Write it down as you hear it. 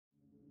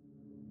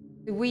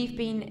We've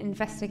been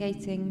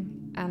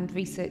investigating and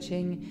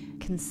researching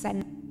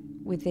consent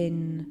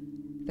within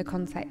the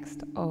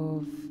context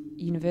of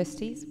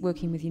universities,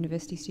 working with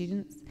university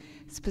students,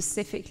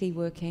 specifically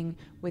working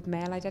with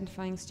male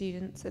identifying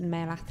students and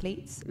male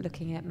athletes,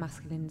 looking at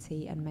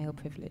masculinity and male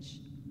privilege.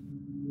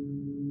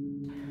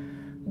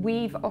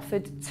 We've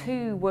offered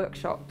 2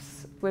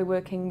 workshops. We're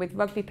working with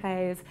rugby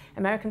players,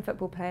 American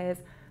football players,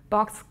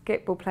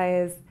 basketball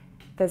players.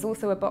 There's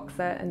also a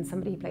boxer and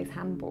somebody who plays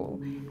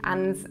handball,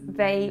 and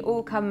they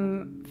all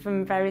come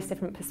from various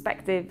different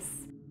perspectives.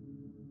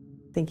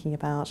 Thinking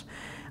about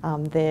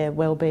their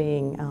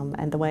well-being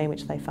and the way in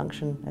which they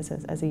function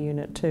as a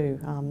unit too,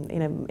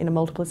 in a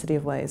multiplicity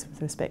of ways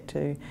with respect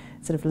to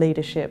sort of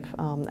leadership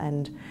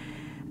and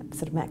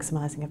sort of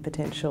maximising of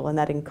potential, and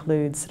that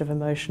includes sort of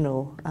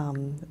emotional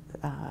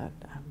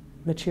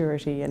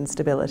maturity and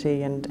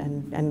stability and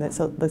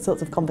the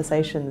sorts of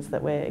conversations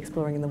that we're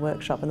exploring in the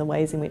workshop, and the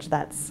ways in which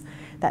that's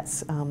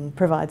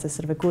provides a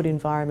sort of a good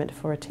environment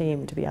for a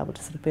team to be able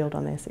to sort of build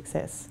on their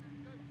success.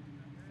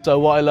 So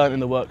what I learned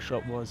in the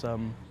workshop was the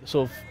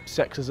sort of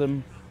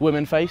sexism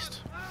women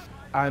faced,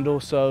 and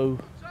also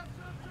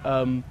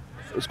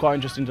it was quite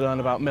interesting to learn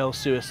about male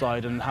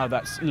suicide and how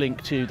that's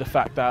linked to the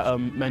fact that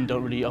men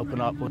don't really open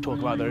up or talk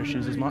about their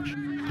issues as much.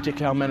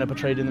 Particularly how men are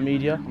portrayed in the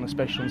media, and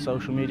especially on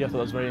social media. I thought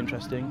that was very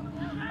interesting,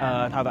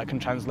 and how that can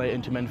translate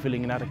into men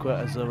feeling inadequate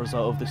as a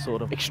result of this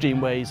sort of extreme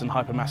ways and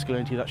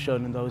hyper-masculinity that's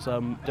shown in those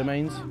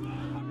domains.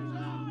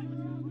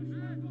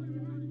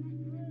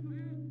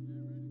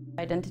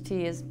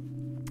 Identity is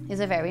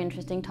a very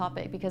interesting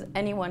topic because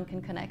anyone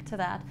can connect to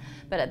that,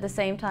 but at the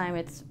same time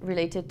it's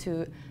related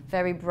to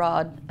very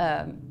broad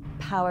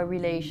power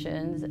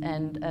relations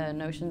and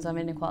notions of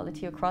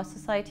inequality across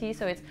society,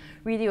 so it's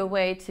really a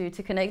way to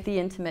connect the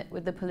intimate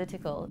with the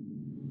political.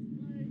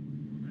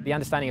 The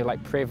understanding of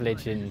like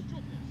privilege and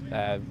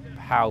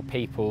how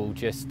people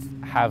just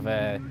have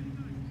an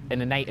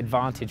innate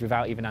advantage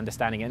without even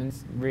understanding it, and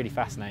it's really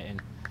fascinating.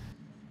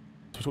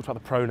 We talked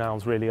about the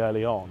pronouns really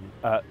early on,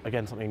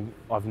 again something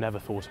I've never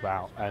thought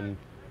about, and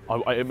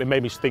it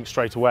made me think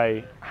straight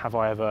away, have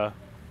I ever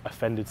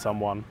offended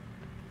someone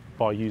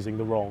by using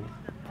the wrong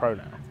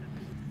pronoun?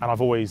 And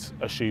I've always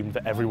assumed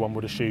that everyone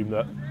would assume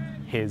that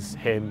his,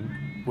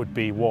 him would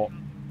be what,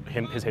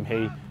 his, him,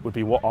 he would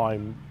be what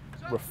I'm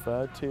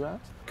referred to as.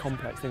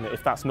 Complex thing that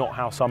if that's not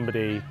how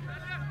somebody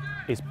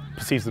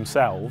perceives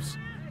themselves,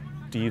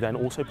 do you then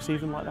also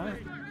perceive them like that?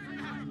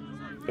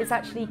 It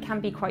actually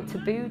can be quite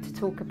taboo to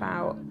talk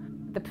about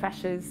the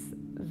pressures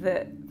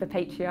that the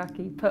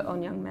patriarchy put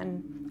on young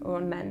men or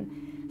on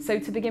men. So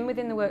to begin with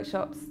in the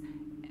workshops,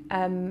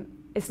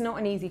 it's not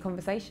an easy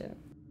conversation.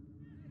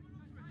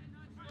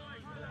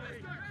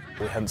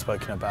 We hadn't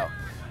spoken about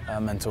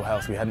mental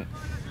health. We hadn't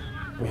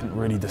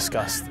really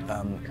discussed,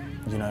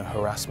 you know,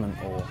 harassment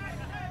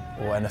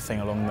or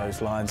anything along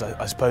those lines.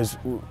 I suppose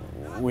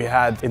we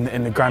had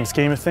in the grand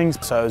scheme of things.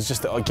 So it was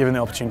just given the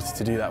opportunity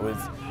to do that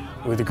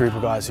with a group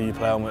of guys who you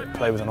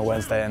play with on a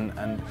Wednesday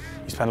and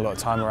you spend a lot of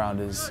time around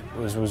was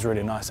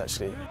really nice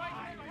actually.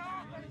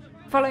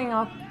 Following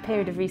our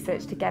period of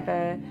research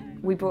together,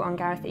 we brought on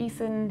Gareth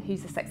Eason,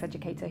 who's a sex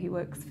educator who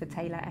works for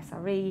Taylor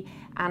SRE,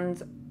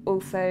 and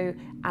also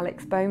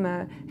Alex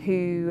Bomer,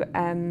 who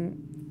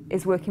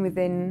is working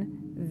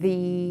within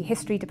the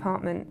history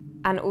department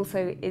and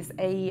also is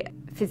a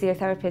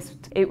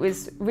physiotherapist. It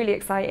was really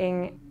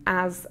exciting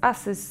as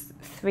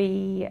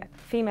 3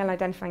 female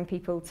identifying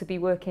people to be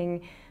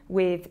working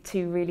with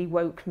 2 really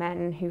woke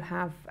men who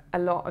have a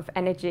lot of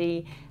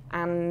energy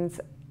and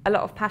a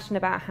lot of passion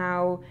about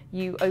how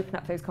you open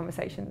up those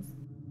conversations.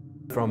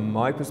 From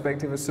my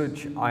perspective as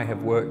such, I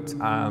have worked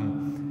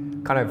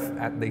kind of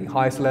at the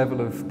highest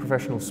level of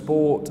professional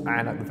sport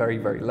and at the very,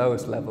 very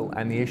lowest level,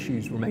 and the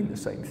issues remain the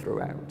same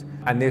throughout.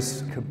 And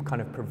this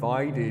kind of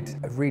provided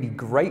a really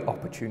great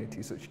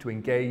opportunity such to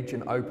engage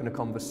and open a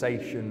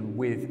conversation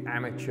with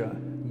amateur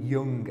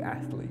young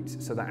athletes,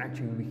 so that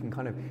actually we can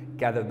kind of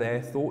gather their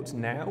thoughts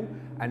now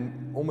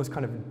and almost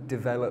kind of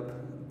develop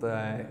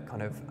their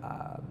kind of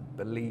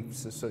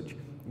beliefs as such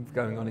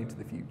going on into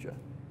the future.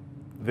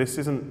 This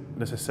isn't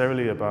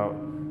necessarily about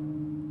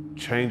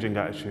changing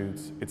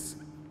attitudes, it's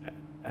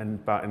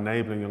about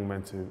enabling young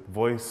men to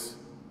voice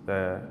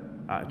their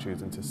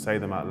attitudes and to say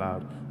them out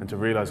loud and to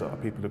realise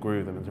that people agree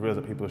with them and to realise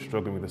that people are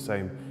struggling with the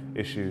same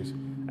issues,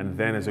 and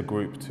then as a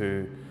group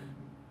to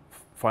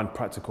find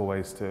practical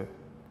ways to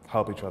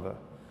help each other.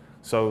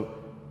 So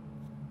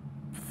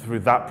through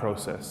that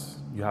process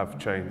you have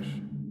change.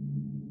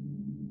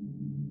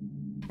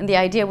 And the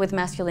idea with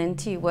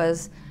masculinity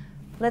was,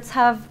 let's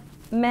have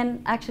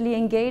men actually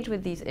engage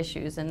with these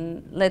issues,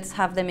 and let's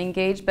have them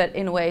engage but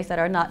in ways that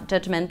are not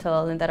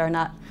judgmental and that are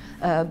not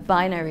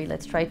binary.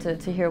 Let's try to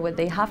hear what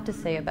they have to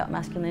say about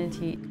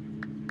masculinity.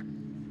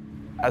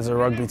 As a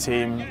rugby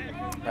team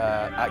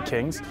at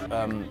King's,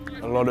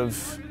 a lot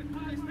of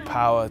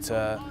power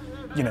to,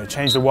 you know,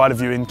 change the wider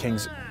view in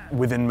King's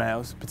within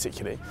males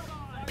particularly.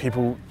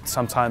 People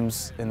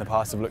sometimes in the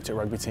past have looked at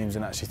rugby teams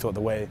and actually thought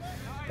the way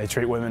they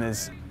treat women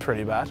is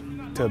pretty bad,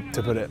 to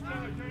put it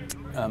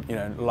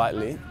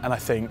lightly. And I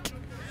think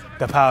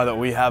the power that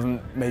we have, and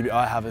maybe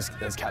I have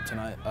as captain,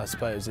 I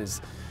suppose,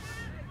 is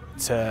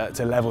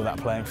to level that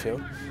playing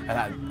field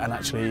and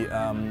actually,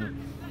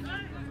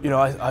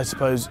 I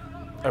suppose,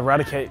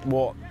 eradicate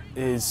what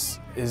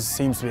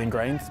seems to be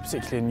ingrained,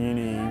 particularly in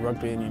uni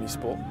rugby and uni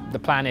sport. The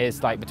plan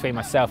is, like, between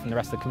myself and the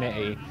rest of the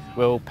committee,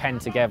 we'll pen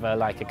together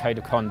like a code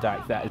of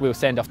conduct that we'll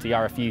send off to the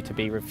RFU to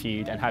be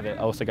reviewed and have it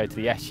also go to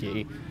the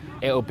SU.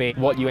 It'll be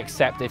what you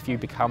accept if you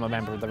become a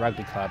member of the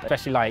rugby club,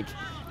 especially like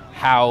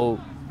how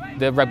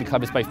the rugby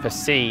club is both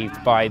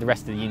perceived by the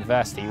rest of the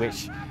university,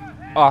 which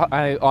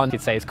I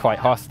could say is quite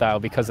hostile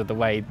because of the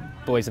way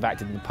boys have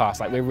acted in the past.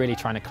 Like, we're really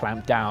trying to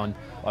clamp down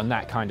on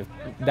that kind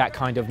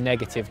of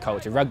negative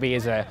culture. Rugby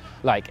is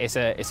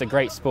it's a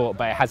great sport,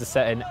 but it has a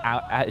certain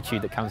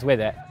attitude that comes with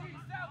it.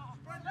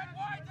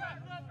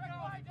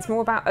 It's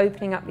more about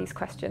opening up these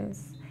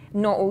questions.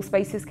 Not all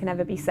spaces can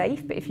ever be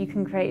safe, but if you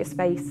can create a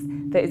space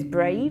that is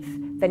brave,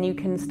 then you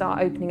can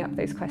start opening up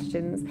those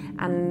questions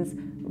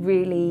and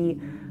really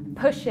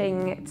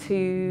pushing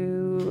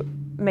to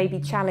maybe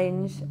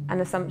challenge an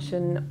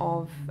assumption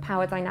of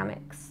power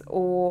dynamics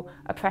or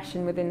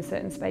oppression within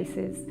certain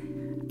spaces,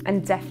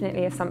 and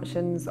definitely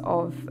assumptions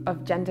of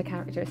gender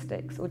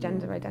characteristics or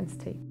gender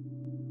identity.